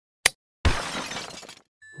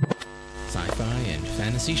sci-fi and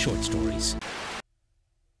fantasy short stories.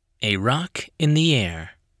 A Rock in the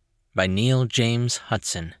Air by Neil James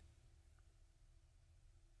Hudson.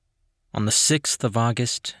 On the 6th of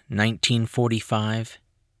August, 1945,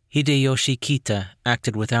 Hideyoshi Kita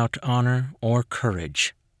acted without honor or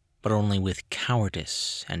courage, but only with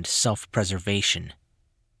cowardice and self-preservation.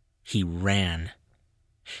 He ran.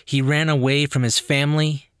 He ran away from his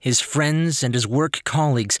family, his friends, and his work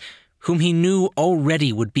colleagues, whom he knew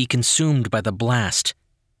already would be consumed by the blast.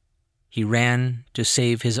 He ran to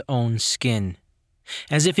save his own skin,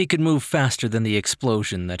 as if he could move faster than the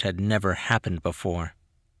explosion that had never happened before.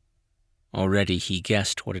 Already he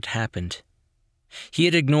guessed what had happened. He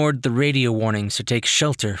had ignored the radio warnings to take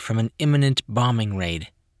shelter from an imminent bombing raid.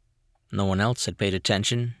 No one else had paid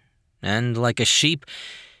attention, and like a sheep,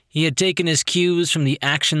 he had taken his cues from the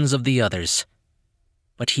actions of the others.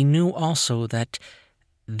 But he knew also that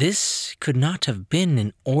this could not have been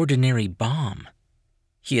an ordinary bomb.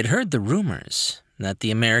 He had heard the rumors that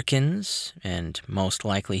the Americans, and most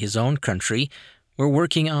likely his own country, were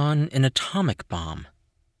working on an atomic bomb.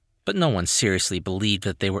 But no one seriously believed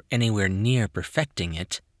that they were anywhere near perfecting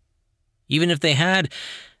it. Even if they had,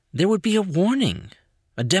 there would be a warning,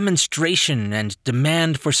 a demonstration and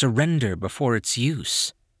demand for surrender before its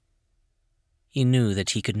use. He knew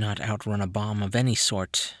that he could not outrun a bomb of any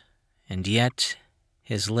sort, and yet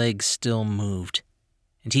his legs still moved,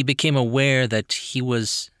 and he became aware that he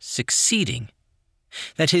was succeeding,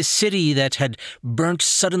 that his city that had burnt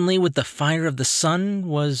suddenly with the fire of the sun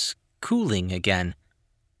was cooling again.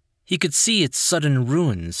 He could see its sudden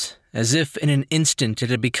ruins, as if in an instant it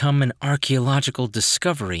had become an archaeological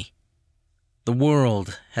discovery. The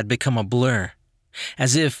world had become a blur,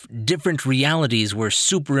 as if different realities were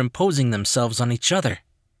superimposing themselves on each other.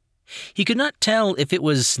 He could not tell if it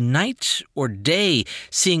was night or day,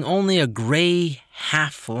 seeing only a gray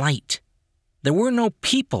half-light. There were no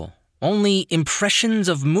people, only impressions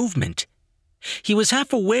of movement. He was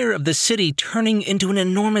half aware of the city turning into an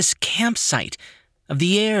enormous campsite, of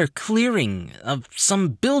the air clearing, of some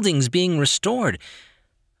buildings being restored,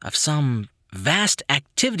 of some vast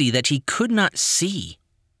activity that he could not see.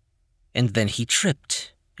 And then he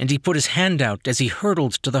tripped, and he put his hand out as he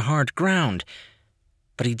hurtled to the hard ground.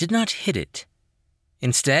 But he did not hit it.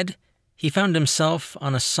 Instead, he found himself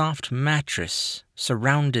on a soft mattress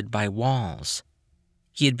surrounded by walls.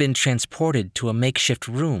 He had been transported to a makeshift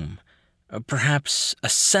room, perhaps a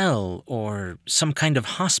cell or some kind of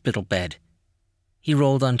hospital bed. He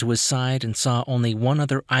rolled onto his side and saw only one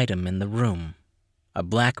other item in the room, a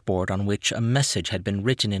blackboard on which a message had been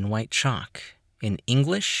written in white chalk, in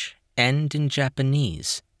English and in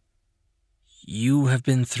Japanese. "You have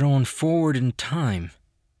been thrown forward in time,"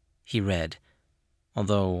 he read,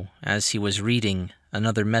 although as he was reading,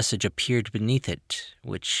 another message appeared beneath it,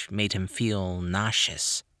 which made him feel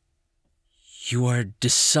nauseous. "You are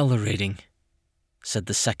decelerating," said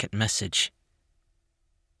the second message.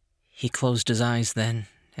 He closed his eyes then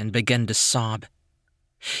and began to sob.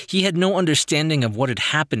 He had no understanding of what had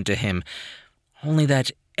happened to him, only that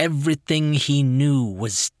everything he knew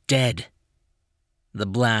was dead. The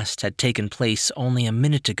blast had taken place only a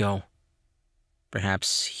minute ago.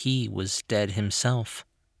 Perhaps he was dead himself.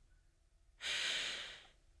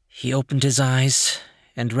 He opened his eyes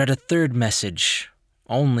and read a third message,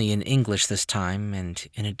 only in English this time and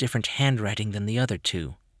in a different handwriting than the other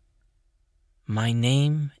two. "My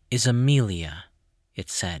name is Millia," it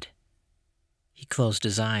said. He closed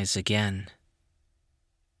his eyes again.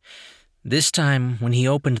 This time, when he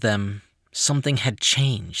opened them, something had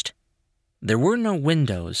changed. There were no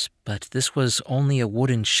windows, but this was only a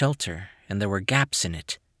wooden shelter, and there were gaps in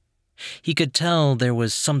it. He could tell there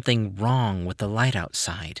was something wrong with the light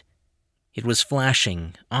outside. It was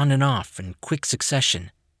flashing on and off in quick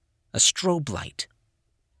succession, a strobe light.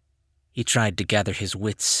 He tried to gather his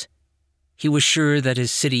wits. He was sure that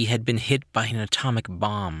his city had been hit by an atomic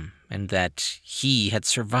bomb, and that he had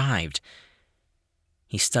survived.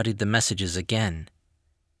 He studied the messages again.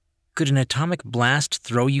 Could an atomic blast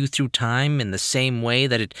throw you through time in the same way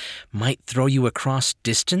that it might throw you across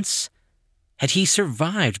distance? Had he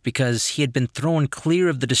survived because he had been thrown clear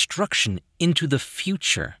of the destruction into the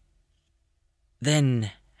future?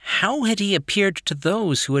 Then how had he appeared to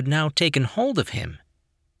those who had now taken hold of him?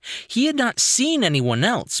 He had not seen anyone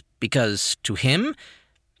else because, to him,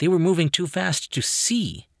 they were moving too fast to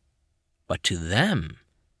see. But to them,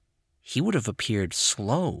 he would have appeared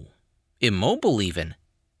slow, immobile even.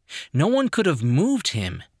 No one could have moved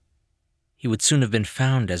him. He would soon have been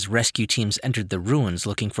found as rescue teams entered the ruins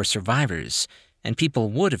looking for survivors, and people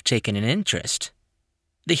would have taken an interest.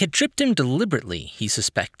 They had tripped him deliberately, he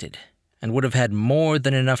suspected, and would have had more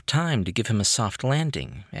than enough time to give him a soft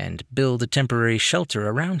landing and build a temporary shelter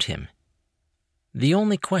around him. The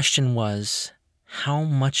only question was, how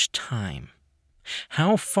much time?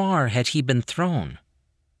 How far had he been thrown?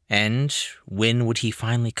 And when would he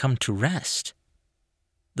finally come to rest?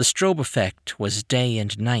 The strobe effect was day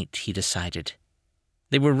and night, he decided.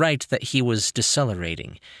 They were right that he was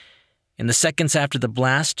decelerating. In the seconds after the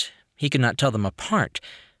blast, he could not tell them apart,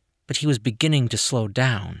 but he was beginning to slow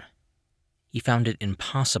down. He found it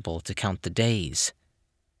impossible to count the days.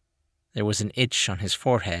 There was an itch on his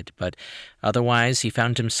forehead, but otherwise he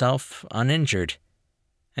found himself uninjured,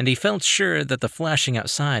 and he felt sure that the flashing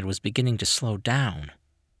outside was beginning to slow down.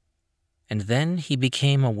 And then he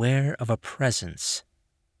became aware of a presence.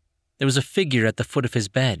 There was a figure at the foot of his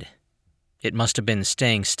bed. It must have been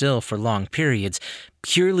staying still for long periods,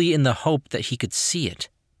 purely in the hope that he could see it.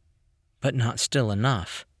 But not still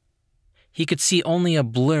enough. He could see only a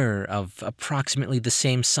blur of approximately the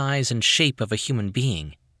same size and shape of a human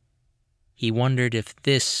being. He wondered if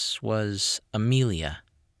this was Millia.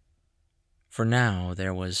 For now,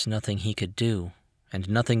 there was nothing he could do, and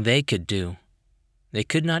nothing they could do. They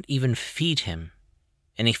could not even feed him.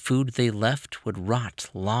 Any food they left would rot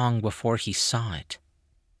long before he saw it.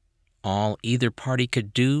 All either party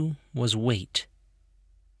could do was wait.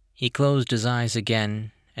 He closed his eyes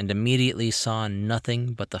again and immediately saw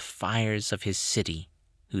nothing but the fires of his city,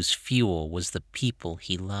 whose fuel was the people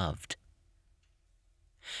he loved.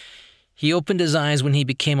 He opened his eyes when he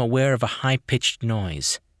became aware of a high-pitched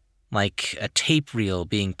noise, like a tape reel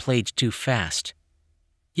being played too fast.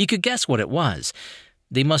 He could guess what it was.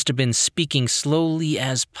 They must have been speaking slowly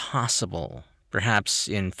as possible, perhaps,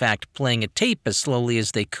 in fact, playing a tape as slowly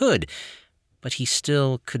as they could, but he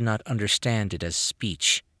still could not understand it as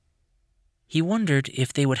speech. He wondered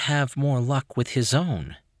if they would have more luck with his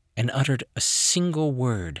own, and uttered a single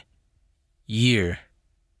word. "Year,"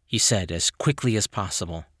 he said as quickly as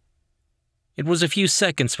possible. It was a few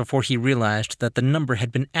seconds before he realized that the number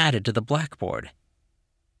had been added to the blackboard.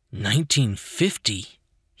 1950,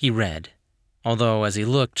 he read, although as he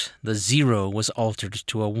looked, the 0 was altered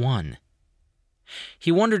to a 1.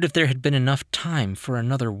 He wondered if there had been enough time for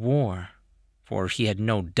another war, for he had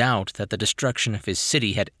no doubt that the destruction of his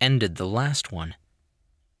city had ended the last one.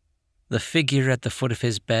 The figure at the foot of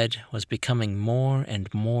his bed was becoming more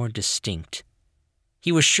and more distinct.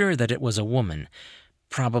 He was sure that it was a woman,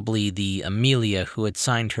 probably the Millia who had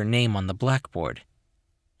signed her name on the blackboard.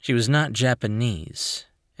 She was not Japanese,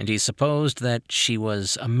 and he supposed that she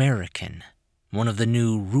was American, one of the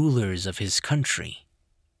new rulers of his country.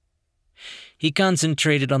 He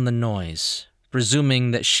concentrated on the noise,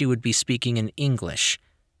 presuming that she would be speaking in English,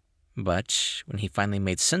 but when he finally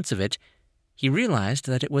made sense of it, he realized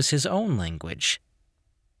that it was his own language.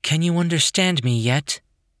 "Can you understand me yet?"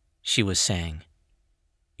 she was saying.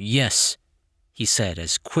 "Yes," he said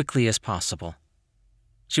as quickly as possible.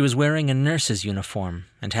 She was wearing a nurse's uniform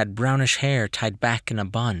and had brownish hair tied back in a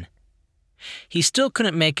bun. He still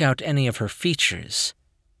couldn't make out any of her features.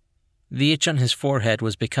 The itch on his forehead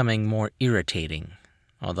was becoming more irritating,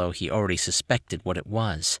 although he already suspected what it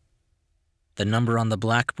was. The number on the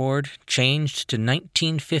blackboard changed to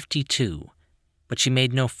 1952, but she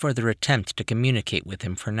made no further attempt to communicate with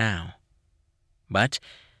him for now. But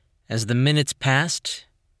as the minutes passed,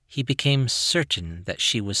 he became certain that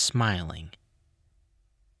she was smiling.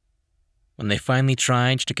 When they finally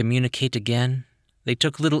tried to communicate again, they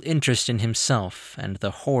took little interest in himself and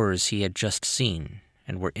the horrors he had just seen,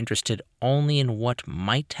 and were interested only in what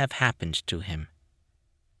might have happened to him.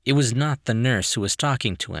 It was not the nurse who was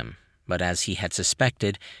talking to him, but as he had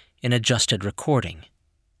suspected, an adjusted recording.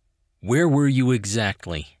 "Where were you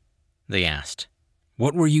exactly?" they asked.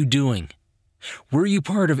 "What were you doing? Were you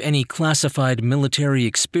part of any classified military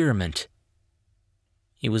experiment?"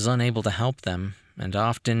 He was unable to help them, and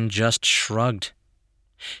often just shrugged.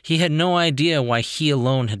 He had no idea why he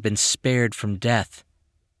alone had been spared from death.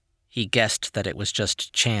 He guessed that it was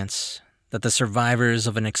just chance, that the survivors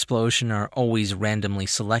of an explosion are always randomly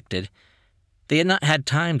selected. They had not had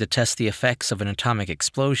time to test the effects of an atomic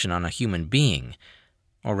explosion on a human being,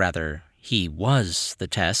 or rather, he was the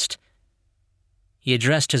test. He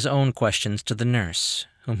addressed his own questions to the nurse,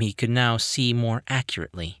 whom he could now see more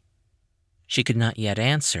accurately. She could not yet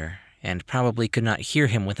answer, and probably could not hear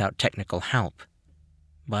him without technical help.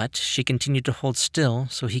 But she continued to hold still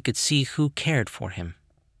so he could see who cared for him.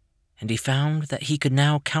 And he found that he could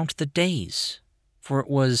now count the days, for it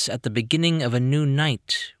was at the beginning of a new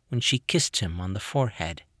night when she kissed him on the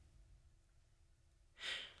forehead.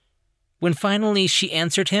 When finally she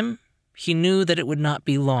answered him, he knew that it would not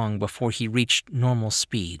be long before he reached normal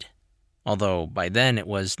speed. although by then it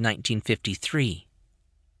was 1953.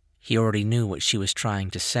 He already knew what she was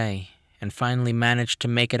trying to say, and finally managed to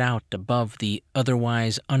make it out above the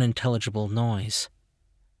otherwise unintelligible noise.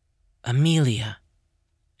 "Amelia,"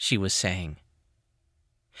 she was saying.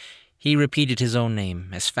 He repeated his own name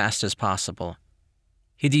as fast as possible.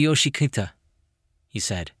 "Hideyoshi Kita," he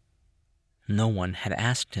said. No one had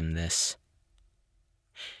asked him this.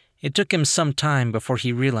 It took him some time before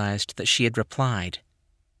he realized that she had replied,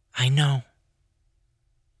 "I know."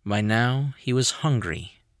 By now, he was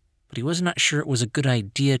hungry, but he was not sure it was a good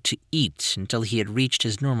idea to eat until he had reached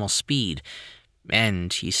his normal speed,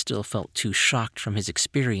 and he still felt too shocked from his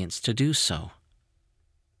experience to do so.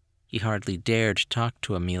 He hardly dared talk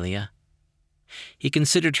to Amelia. He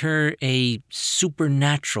considered her a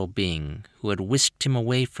supernatural being who had whisked him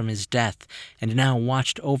away from his death and now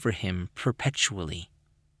watched over him perpetually.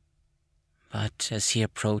 But as he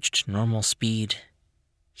approached normal speed,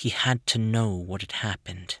 he had to know what had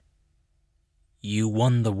happened. "You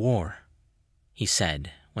won the war," he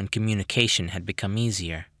said when communication had become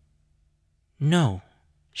easier. "No,"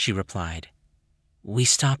 she replied. "We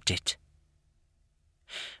stopped it."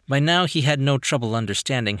 By now he had no trouble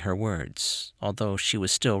understanding her words, although she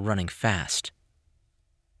was still running fast.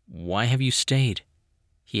 "Why have you stayed?"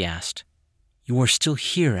 he asked. "You are still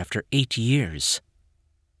here after 8 years."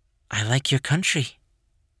 "I like your country,"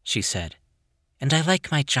 she said, "and I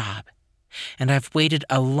like my job, and I've waited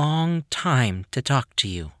a long time to talk to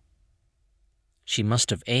you." She must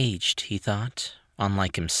have aged, he thought,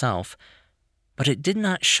 unlike himself, but it did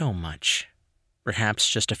not show much, perhaps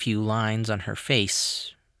just a few lines on her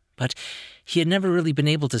face, but he had never really been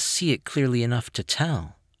able to see it clearly enough to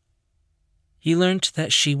tell. He learnt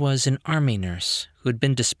that she was an army nurse who had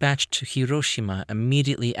been dispatched to Hiroshima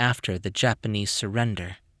immediately after the Japanese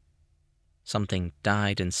surrender. Something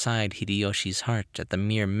died inside Hideyoshi's heart at the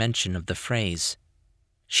mere mention of the phrase.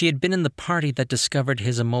 She had been in the party that discovered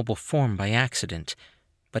his immobile form by accident,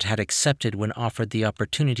 but had accepted when offered the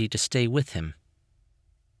opportunity to stay with him.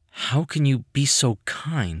 "How can you be so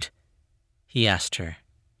kind?" he asked her,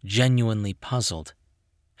 genuinely puzzled.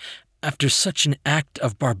 "After such an act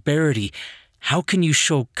of barbarity, how can you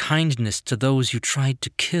show kindness to those you tried to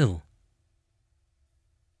kill?"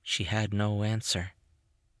 She had no answer.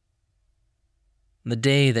 The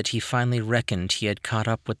day that he finally reckoned he had caught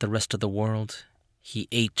up with the rest of the world, he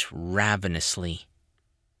ate ravenously.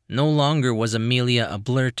 No longer was Amelia a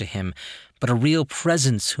blur to him, but a real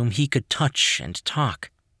presence whom he could touch and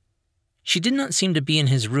talk. She did not seem to be in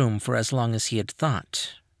his room for as long as he had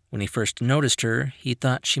thought. When he first noticed her, he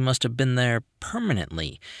thought she must have been there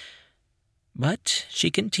permanently. But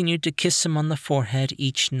she continued to kiss him on the forehead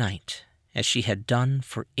each night, as she had done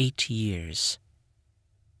for 8 years.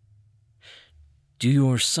 "Do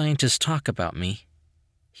your scientists talk about me?"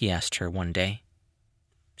 he asked her one day.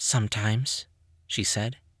 "Sometimes," she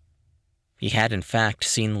said. He had in fact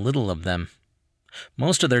seen little of them.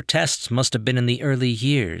 Most of their tests must have been in the early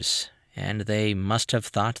years, and they must have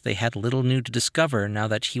thought they had little new to discover now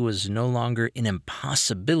that he was no longer an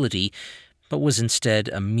impossibility, but was instead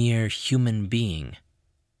a mere human being.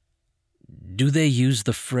 "Do they use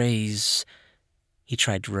the phrase," he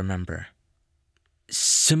tried to remember,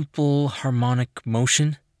 "simple harmonic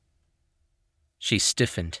motion?" She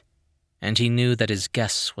stiffened, and he knew that his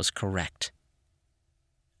guess was correct.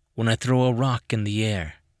 "When I throw a rock in the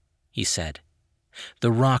air," he said,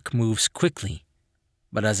 "the rock moves quickly,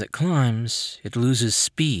 but as it climbs, it loses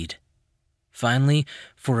speed. Finally,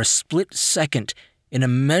 for a split second, in a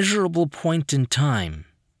measurable point in time,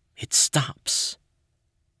 it stops."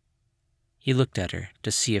 He looked at her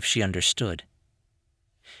to see if she understood.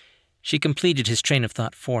 She completed his train of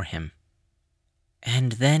thought for him.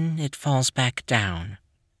 "And then it falls back down,"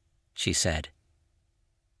 she said.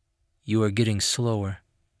 "You are getting slower."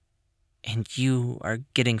 "And you are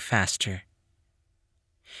getting faster."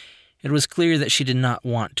 It was clear that she did not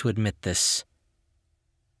want to admit this.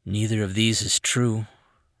 "Neither of these is true.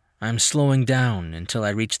 I'm slowing down until I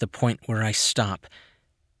reach the point where I stop,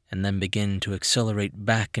 and then begin to accelerate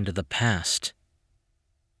back into the past."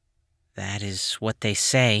 "That is what they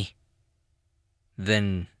say."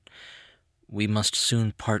 "Then we must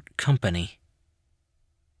soon part company."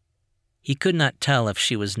 He could not tell if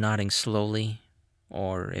she was nodding slowly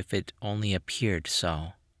or if it only appeared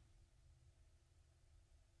so.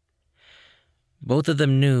 Both of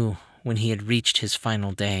them knew when he had reached his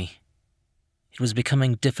final day. It was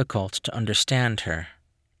becoming difficult to understand her,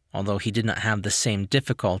 although he did not have the same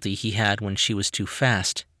difficulty he had when she was too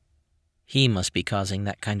fast. He must be causing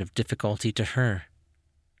that kind of difficulty to her.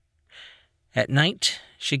 At night,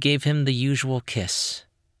 she gave him the usual kiss.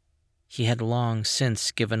 He had long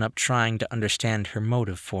since given up trying to understand her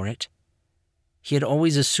motive for it. He had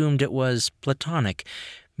always assumed it was platonic,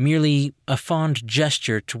 merely a fond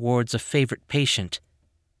gesture towards a favorite patient.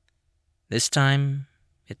 This time,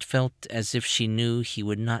 it felt as if she knew he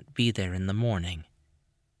would not be there in the morning.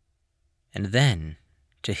 And then,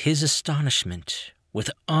 to his astonishment,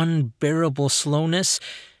 with unbearable slowness,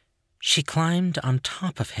 she climbed on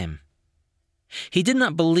top of him. He did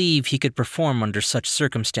not believe he could perform under such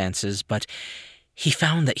circumstances, but he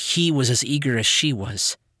found that he was as eager as she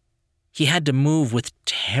was. He had to move with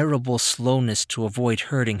terrible slowness to avoid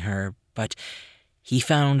hurting her, but he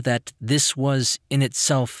found that this was in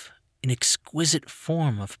itself an exquisite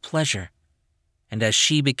form of pleasure. And as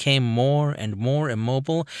she became more and more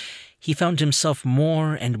immobile, he found himself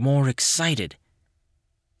more and more excited.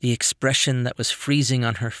 The expression that was freezing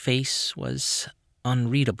on her face was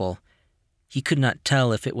unreadable. He could not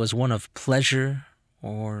tell if it was one of pleasure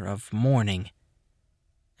or of mourning.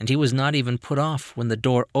 And he was not even put off when the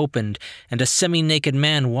door opened and a semi-naked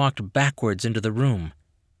man walked backwards into the room.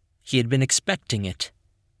 He had been expecting it.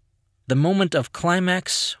 The moment of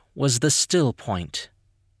climax was the still point,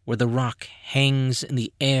 where the rock hangs in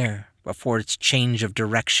the air before its change of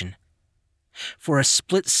direction. For a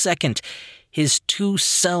split second, his two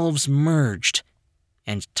selves merged,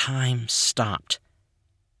 and time stopped.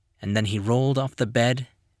 And then he rolled off the bed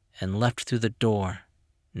and left through the door,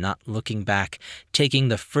 not looking back, taking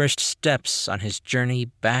the first steps on his journey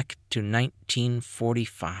back to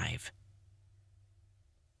 1945.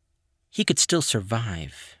 He could still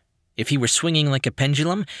survive. If he were swinging like a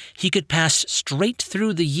pendulum, he could pass straight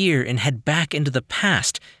through the year and head back into the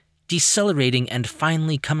past, decelerating and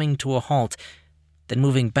finally coming to a halt, then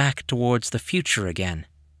moving back towards the future again.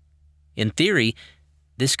 In theory,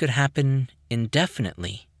 this could happen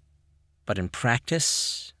indefinitely, but in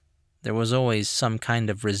practice, there was always some kind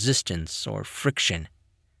of resistance or friction.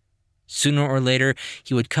 Sooner or later,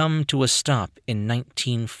 he would come to a stop in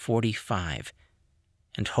 1945,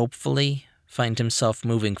 and hopefully find himself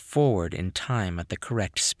moving forward in time at the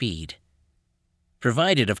correct speed.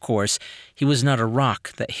 Provided, of course, he was not a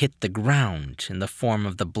rock that hit the ground in the form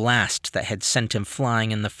of the blast that had sent him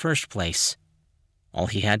flying in the first place. All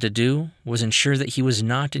he had to do was ensure that he was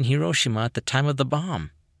not in Hiroshima at the time of the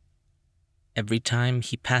bomb. Every time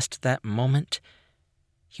he passed that moment,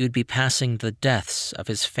 he would be passing the deaths of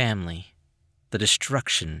his family, the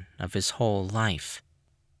destruction of his whole life.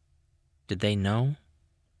 Did they know?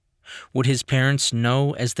 Would his parents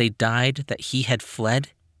know as they died that he had fled?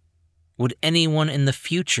 Would anyone in the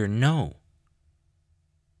future know?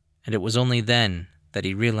 And it was only then that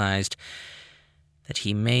he realized that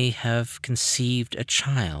he may have conceived a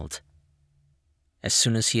child. As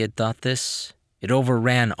soon as he had thought this, it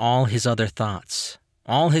overran all his other thoughts,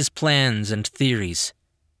 all his plans and theories.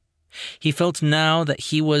 He felt now that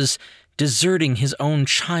he was deserting his own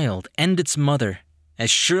child and its mother, as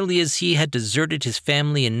surely as he had deserted his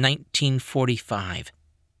family in 1945.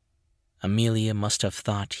 Amelia must have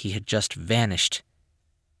thought he had just vanished.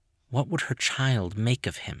 What would her child make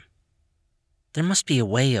of him? There must be a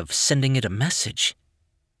way of sending it a message.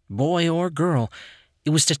 Boy or girl, it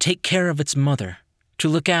was to take care of its mother, to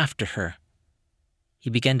look after her. He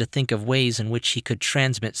began to think of ways in which he could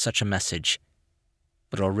transmit such a message,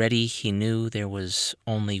 but already he knew there was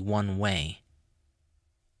only one way.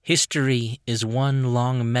 History is one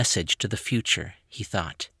long message to the future, he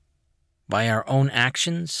thought. By our own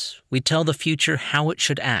actions, we tell the future how it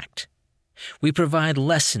should act. We provide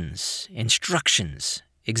lessons, instructions,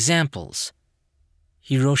 examples.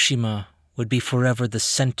 Hiroshima would be forever the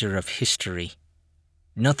center of history.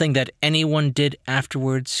 Nothing that anyone did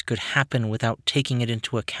afterwards could happen without taking it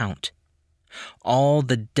into account. All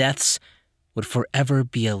the deaths would forever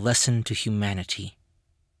be a lesson to humanity,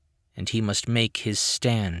 and he must make his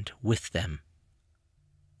stand with them.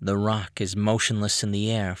 The rock is motionless in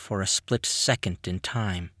the air for a split second in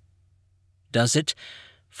time. Does it,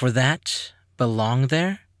 for that, belong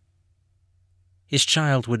there? His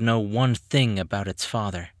child would know one thing about its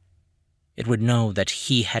father. It would know that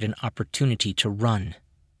he had an opportunity to run,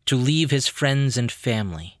 to leave his friends and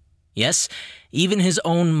family, yes, even his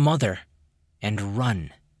own mother, and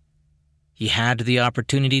run. He had the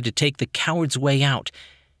opportunity to take the coward's way out,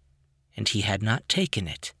 and he had not taken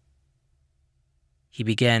it. He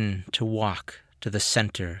began to walk to the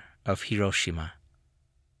center of Hiroshima.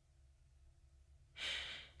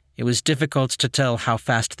 It was difficult to tell how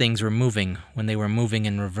fast things were moving when they were moving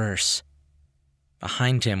in reverse.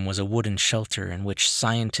 Behind him was a wooden shelter in which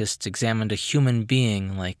scientists examined a human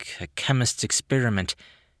being like a chemist's experiment,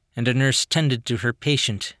 and a nurse tended to her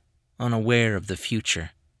patient, unaware of the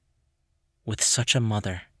future. With such a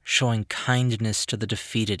mother, showing kindness to the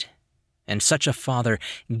defeated, and such a father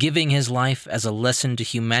giving his life as a lesson to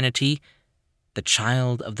humanity, the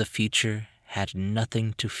child of the future had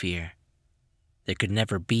nothing to fear. There could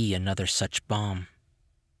never be another such bomb.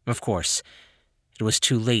 Of course, it was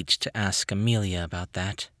too late to ask Amelia about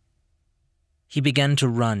that. He began to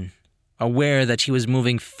run, aware that he was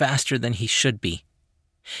moving faster than he should be.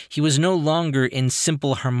 He was no longer in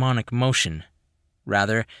simple harmonic motion.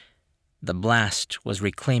 Rather, the blast was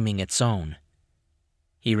reclaiming its own.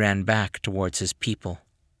 He ran back towards his people,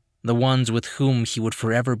 the ones with whom he would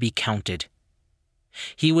forever be counted.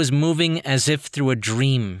 He was moving as if through a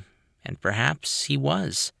dream, and perhaps he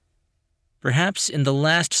was. Perhaps in the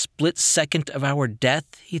last split second of our death,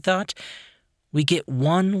 he thought, we get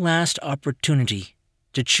one last opportunity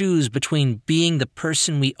to choose between being the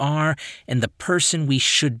person we are and the person we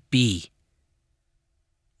should be.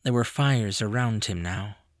 There were fires around him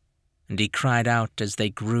now, and he cried out as they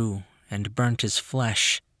grew and burnt his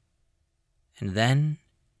flesh. And then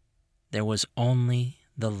there was only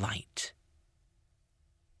the light.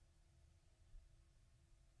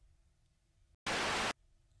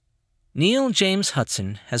 Neil James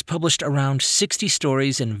Hudson has published around 60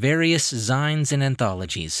 stories in various zines and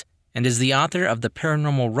anthologies, and is the author of the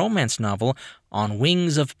paranormal romance novel On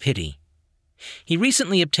Wings of Pity. He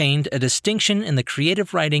recently obtained a distinction in the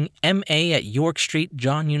creative writing M.A. at York Street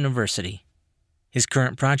John University. His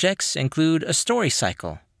current projects include a story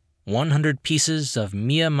cycle, 100 pieces of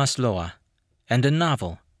Maslowa, and a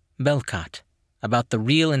novel, Belkot, about the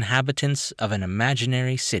real inhabitants of an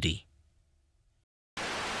imaginary city.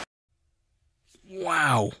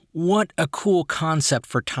 Wow, what a cool concept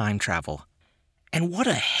for time travel. And what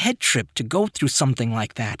a head trip to go through something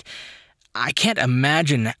like that. I can't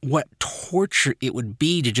imagine what torture it would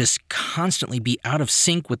be to just constantly be out of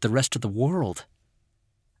sync with the rest of the world.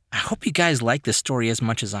 I hope you guys liked this story as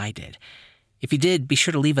much as I did. If you did, be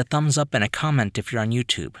sure to leave a thumbs up and a comment if you're on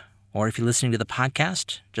YouTube. Or if you're listening to the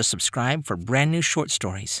podcast, just subscribe for brand new short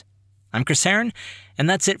stories. I'm Chris Herron, and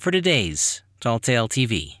that's it for today's Tall Tale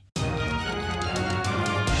TV.